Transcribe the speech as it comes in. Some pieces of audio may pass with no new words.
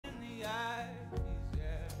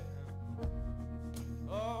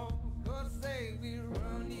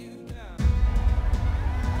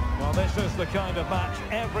This is the kind of match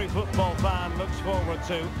every football fan looks forward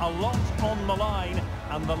to. A lot on the line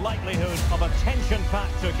and the likelihood of a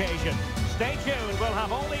tension-packed occasion. Stay tuned, we'll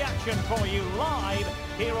have all the action for you live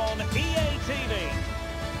here on EA TV.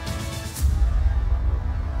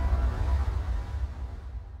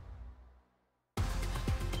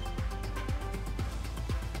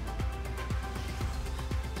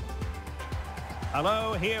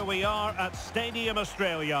 Hello, here we are at Stadium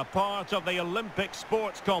Australia, part of the Olympic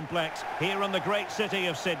Sports Complex here in the great city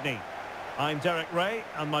of Sydney. I'm Derek Ray,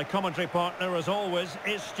 and my commentary partner, as always,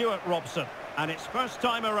 is Stuart Robson. And it's first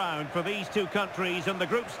time around for these two countries in the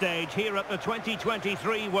group stage here at the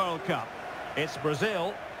 2023 World Cup. It's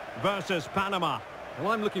Brazil versus Panama.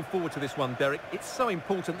 Well, I'm looking forward to this one, Derek. It's so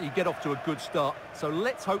important that you get off to a good start. So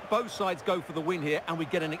let's hope both sides go for the win here and we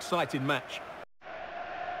get an exciting match.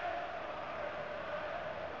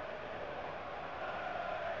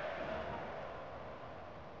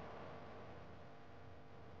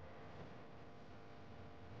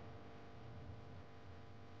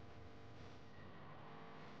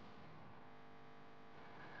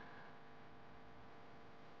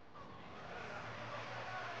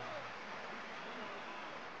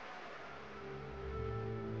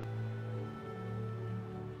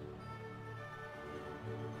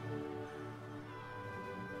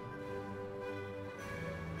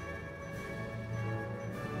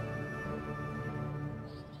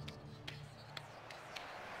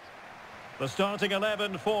 The starting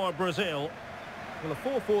 11 for Brazil. Well, a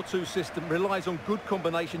 4-4-2 system relies on good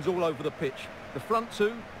combinations all over the pitch. The front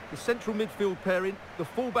two, the central midfield pairing, the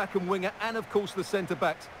fullback and winger, and of course the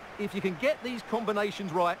centre-backs. If you can get these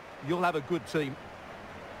combinations right, you'll have a good team.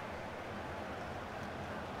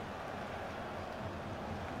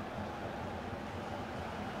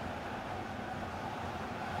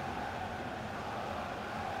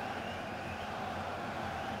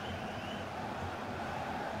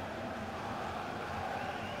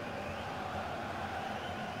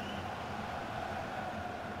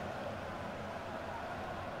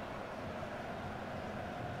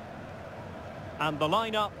 And the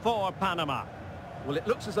lineup for Panama. Well, it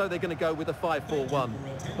looks as though they're going to go with a 5-4-1.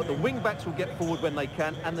 But the wing-backs will get forward when they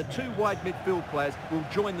can, and the two wide midfield players will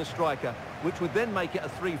join the striker, which would then make it a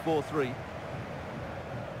 3-4-3.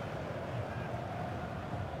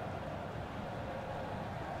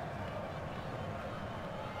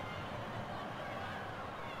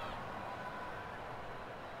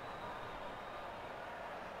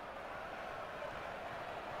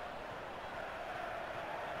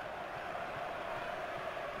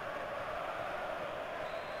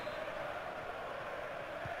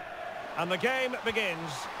 And the game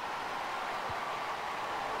begins.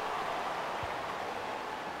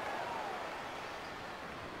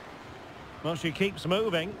 Well, she keeps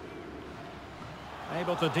moving.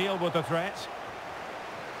 Able to deal with the threat.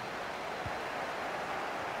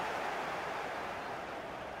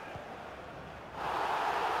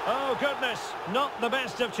 Oh, goodness. Not the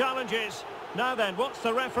best of challenges. Now then, what's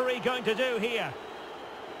the referee going to do here?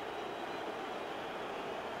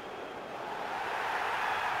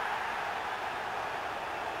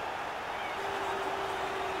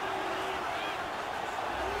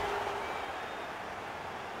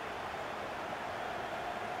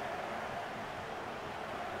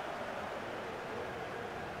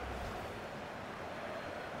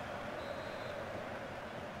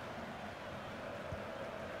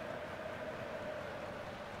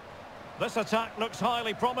 This attack looks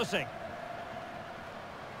highly promising.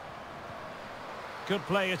 Could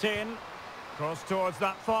play it in. Cross towards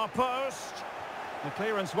that far post. The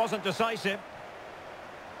clearance wasn't decisive.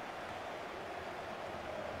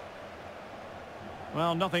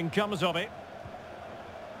 Well, nothing comes of it.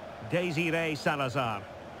 Desiree Salazar.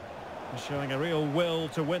 Showing a real will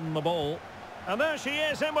to win the ball. And there she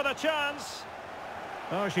is, in with a chance.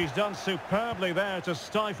 Oh, she's done superbly there to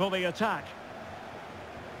stifle the attack.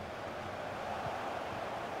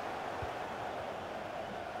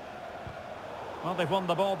 Well, they've won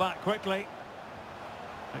the ball back quickly.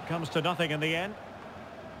 It comes to nothing in the end.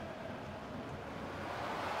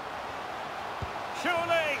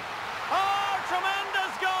 Surely! Oh,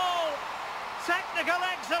 tremendous goal! Technical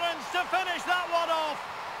excellence to finish that one off.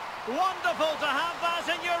 Wonderful to have that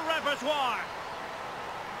in your repertoire.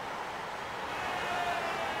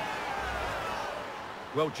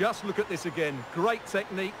 Well, just look at this again. Great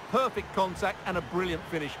technique, perfect contact, and a brilliant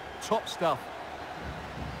finish. Top stuff.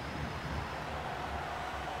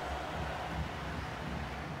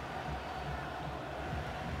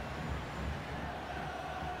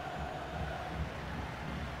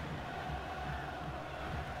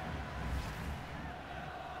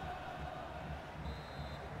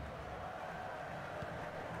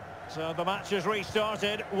 So the match is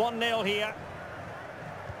restarted, 1-0 here.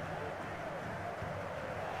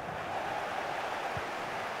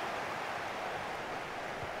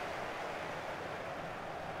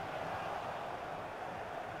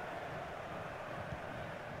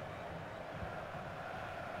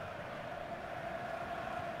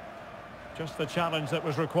 Just the challenge that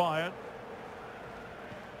was required.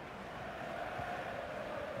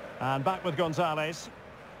 And back with Gonzalez.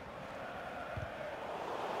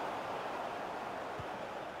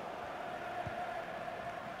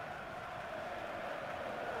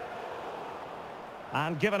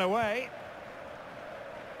 And given away.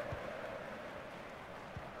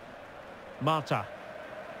 Marta.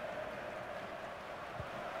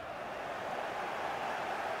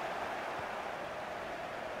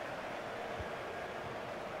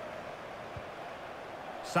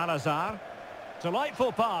 Salazar.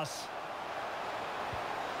 Delightful pass.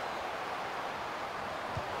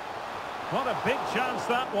 What a big chance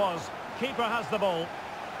that was. Keeper has the ball.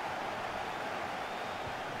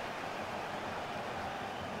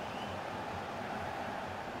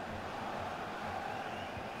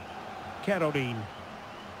 Caroline.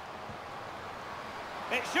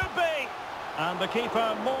 It should be. And the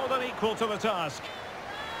keeper more than equal to the task.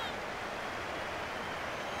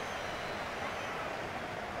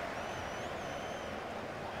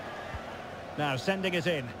 Now sending it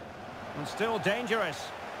in. And still dangerous.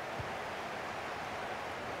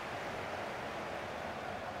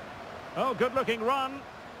 Oh, good-looking run.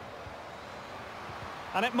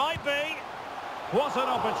 And it might be. What an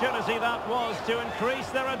opportunity that was to increase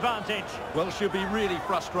their advantage. Well, she'll be really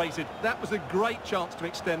frustrated. That was a great chance to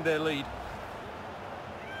extend their lead.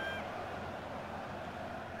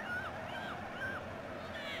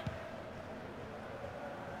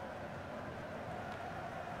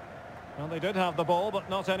 Well, they did have the ball, but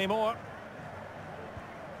not anymore.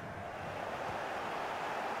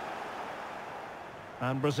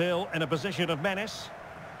 And Brazil in a position of menace.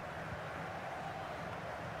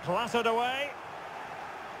 Clattered away.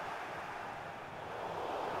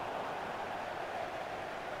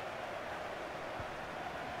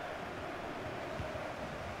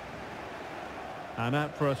 And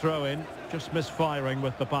out for a throw-in, just misfiring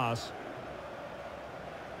with the pass.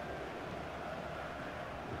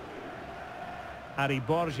 Ari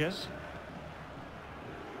Borges.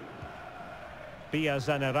 Bia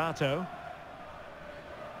Zanerato.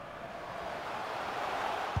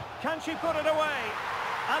 Can she put it away?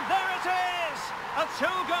 And there it is! A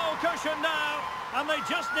two-goal cushion now, and they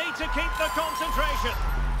just need to keep the concentration.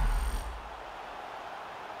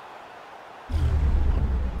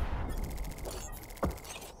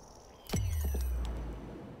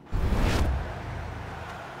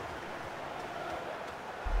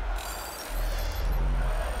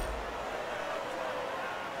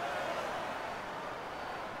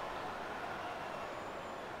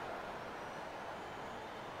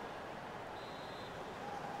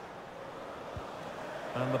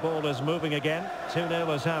 And the ball is moving again.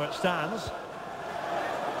 2-0 is how it stands.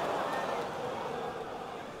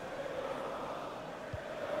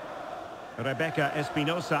 Rebecca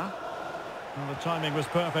Espinosa. And the timing was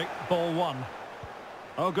perfect. Ball one.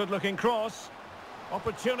 Oh, good-looking cross.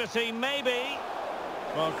 Opportunity, maybe.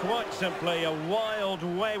 Well, quite simply a wild,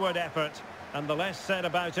 wayward effort. And the less said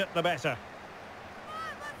about it, the better.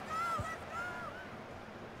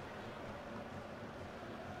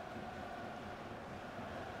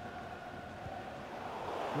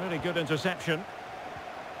 Really good interception.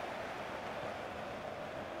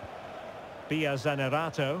 Bia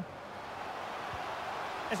Zanerato.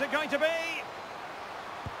 Is it going to be?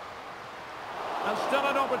 And still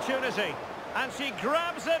an opportunity. And she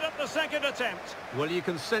grabs it at the second attempt. Well, you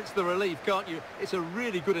can sense the relief, can't you? It's a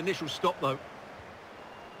really good initial stop, though.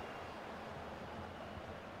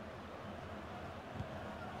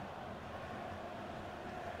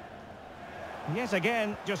 Yet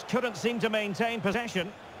again, just couldn't seem to maintain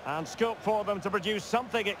possession. And scope for them to produce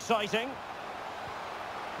something exciting.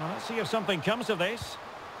 Well, let's see if something comes of this.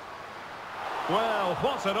 Well,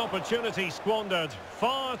 what an opportunity squandered.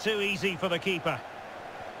 Far too easy for the keeper.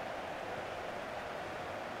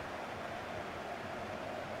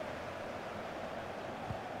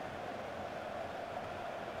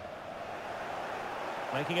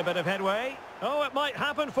 Making a bit of headway. Oh, it might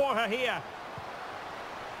happen for her here.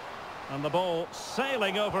 And the ball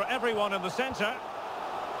sailing over everyone in the centre.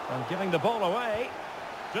 And giving the ball away.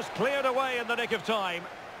 Just cleared away in the nick of time.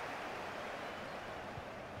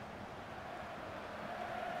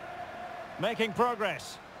 Making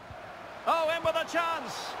progress. Oh, in with a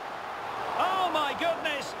chance. Oh, my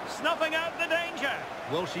goodness! Snuffing out the danger.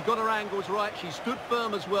 Well, she got her angles right. She stood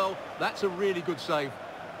firm as well. That's a really good save.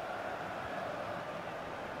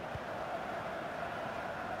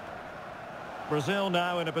 Brazil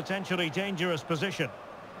now in a potentially dangerous position.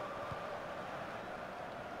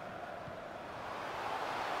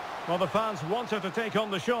 Well, the fans wanted to take on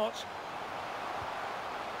the shot.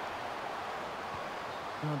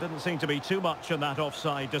 Well, didn't seem to be too much in that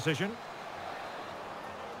offside decision.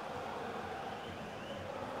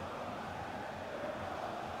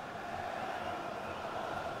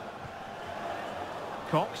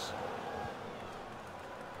 Cox.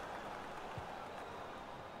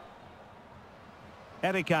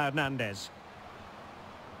 Erika Hernandez.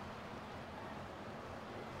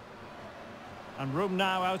 And room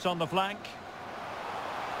now out on the flank.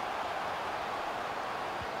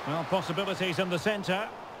 Well, possibilities in the centre.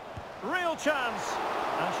 Real chance.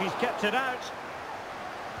 And she's kept it out.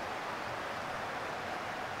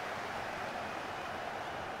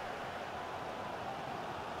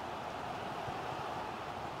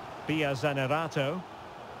 Pia Zanerato.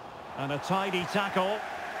 And a tidy tackle.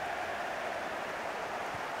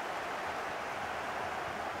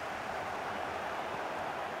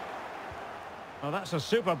 Well, that's a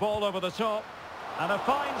super ball over the top. And a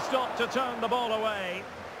fine stop to turn the ball away.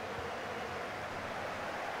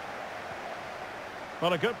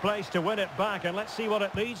 Well, a good place to win it back, and let's see what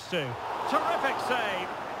it leads to. Terrific save.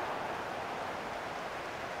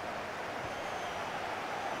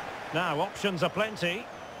 Now, options are plenty.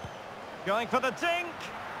 Going for the dink.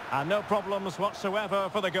 And no problems whatsoever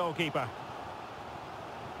for the goalkeeper.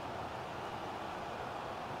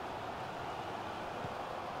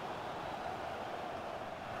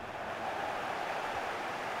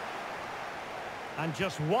 And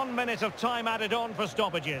just 1 minute of time added on for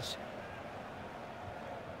stoppages.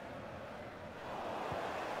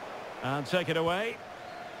 And take it away.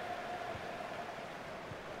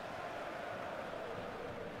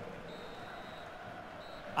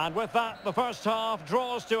 And with that, the first half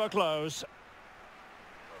draws to a close.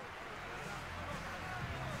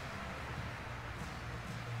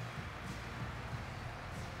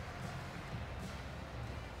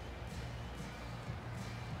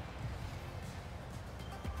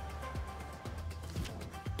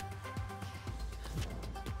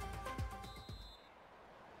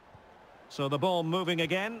 So the ball moving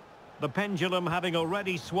again. The pendulum having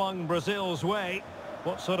already swung Brazil's way.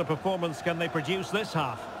 What sort of performance can they produce this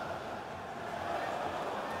half?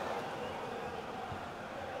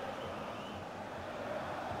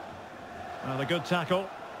 Well, a good tackle.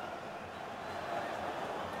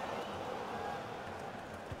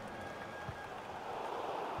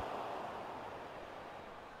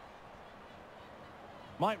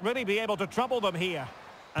 Might really be able to trouble them here.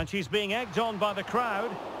 And she's being egged on by the crowd.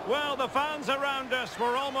 Well, the fans around us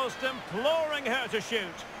were almost imploring her to shoot.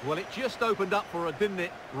 Well, it just opened up for her, didn't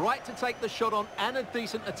it? Right to take the shot on and a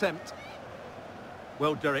decent attempt.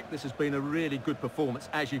 Well, Derek, this has been a really good performance,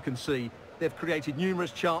 as you can see. They've created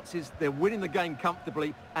numerous chances, they're winning the game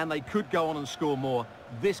comfortably, and they could go on and score more.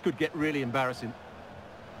 This could get really embarrassing.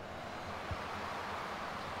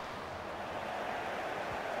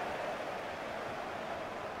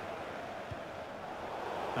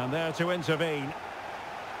 And there to intervene.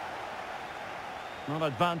 Not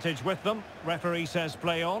advantage with them. Referee says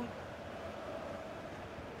play on.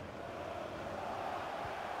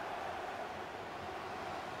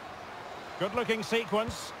 Good-looking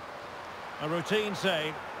sequence. A routine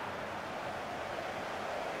save.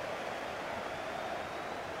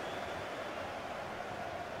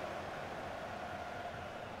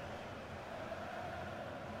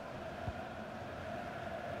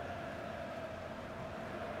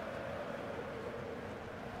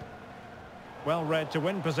 Well read to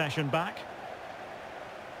win possession back.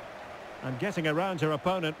 And getting around her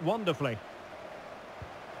opponent wonderfully.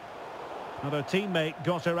 Another teammate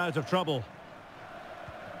got her out of trouble.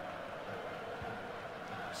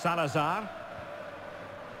 Salazar.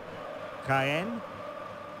 Caen.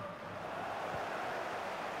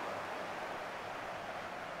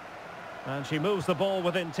 And she moves the ball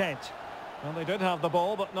with intent. Well, they did have the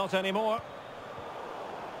ball, but not anymore.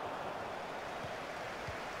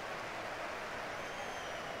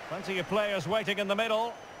 Plenty of players waiting in the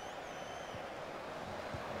middle.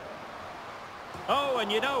 Oh,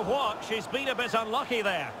 and you know what? She's been a bit unlucky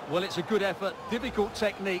there. Well, it's a good effort, difficult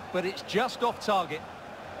technique, but it's just off target.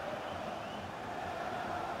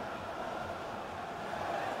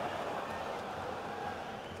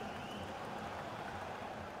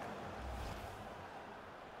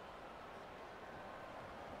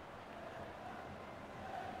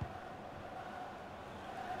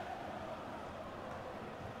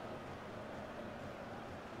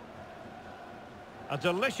 A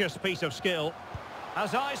delicious piece of skill.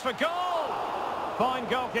 Has eyes for goal! Fine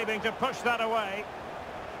goalkeeping to push that away.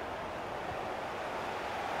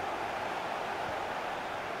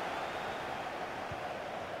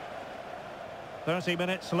 "30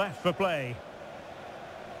 minutes left for play."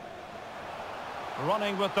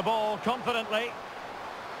 Running with the ball confidently.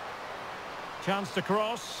 Chance to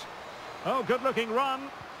cross. Oh, good-looking run.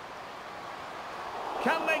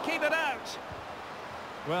 Can they keep it out?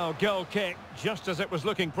 Well, goal kick, just as it was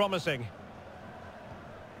looking promising.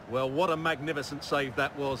 Well, what a magnificent save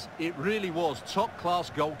that was. It really was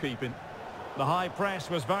top-class goalkeeping. The high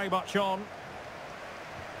press was very much on.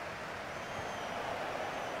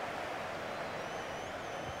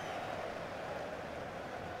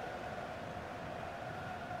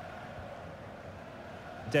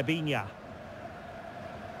 Debinha.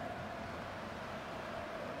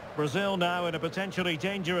 Brazil now in a potentially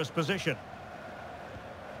dangerous position.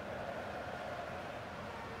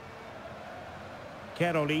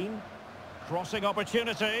 Caroline. Crossing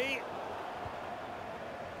opportunity.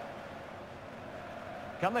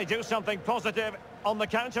 Can they do something positive on the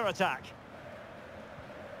counter-attack?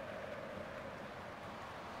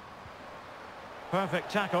 Perfect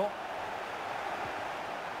tackle.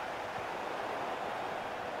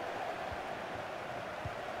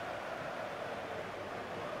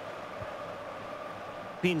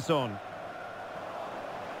 Pinson.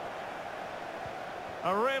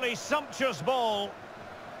 A really sumptuous ball.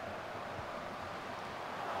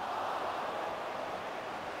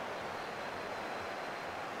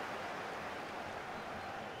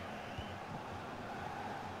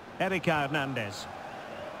 Erika Hernandez.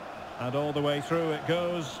 And all the way through it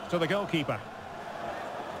goes to the goalkeeper.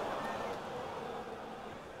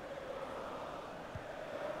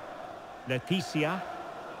 Leticia.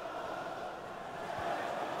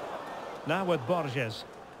 Now with Borges.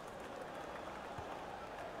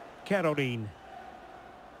 Caroline.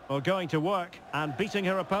 Well, going to work and beating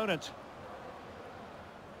her opponent.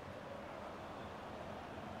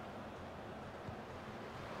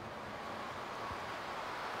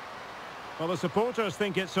 Well, the supporters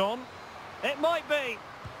think it's on. It might be.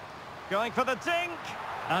 Going for the dink.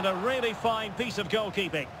 And a really fine piece of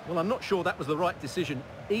goalkeeping. Well, I'm not sure that was the right decision.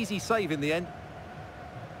 Easy save in the end.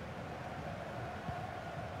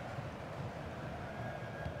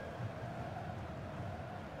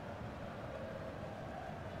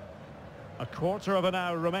 A quarter of an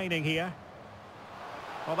hour remaining here.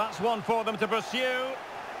 Well, that's one for them to pursue.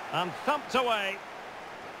 And thumped away.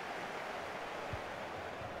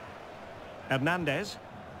 Hernandez.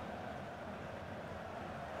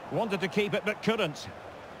 Wanted to keep it but couldn't.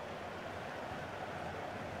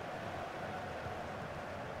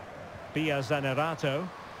 Zanerato.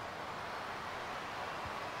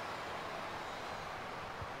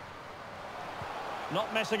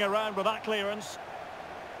 Not messing around with that clearance.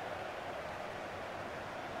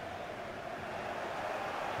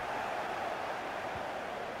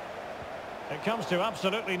 It comes to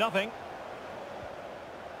absolutely nothing.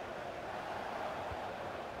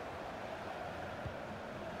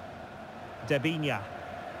 Debinha.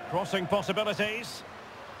 Crossing possibilities.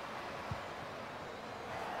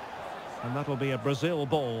 And that'll be a Brazil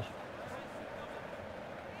ball.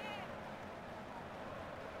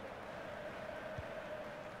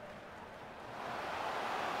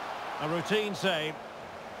 A routine save.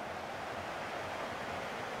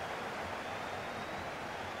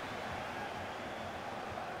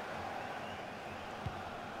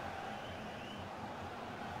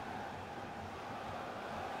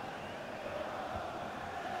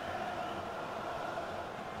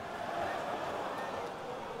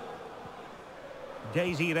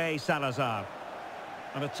 Desiree Salazar.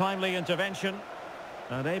 And a timely intervention.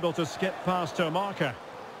 And able to skip past her marker.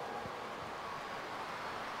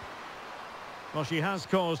 Well, she has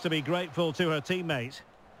cause to be grateful to her teammate.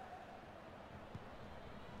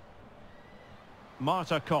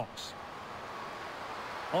 Marta Cox.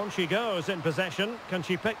 On she goes in possession. Can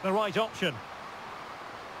she pick the right option?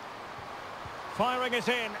 Firing it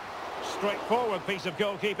in. Straightforward piece of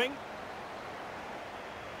goalkeeping.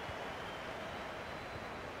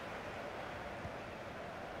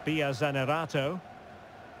 Zanerato.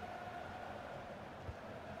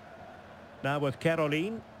 Now with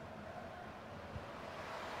Caroline.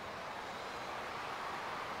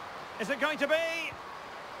 Is it going to be?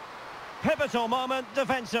 Pivotal moment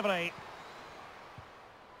defensively.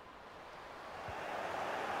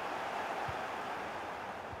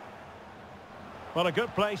 Well, a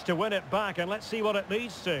good place to win it back, and let's see what it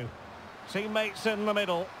leads to. Teammates in the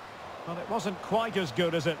middle. Well, it wasn't quite as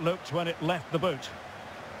good as it looked when it left the boot.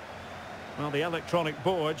 Well, the electronic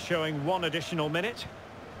board showing 1 additional minute.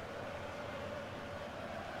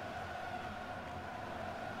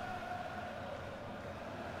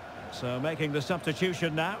 So making the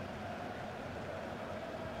substitution now.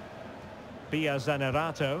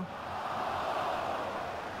 Zanerato.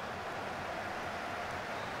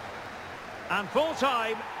 And full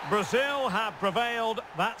time, Brazil have prevailed.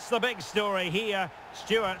 That's the big story here.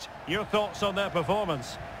 Stuart, your thoughts on their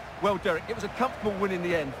performance? Well, Derek, it was a comfortable win in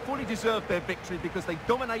the end. Fully deserved their victory because they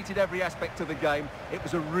dominated every aspect of the game. It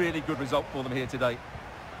was a really good result for them here today.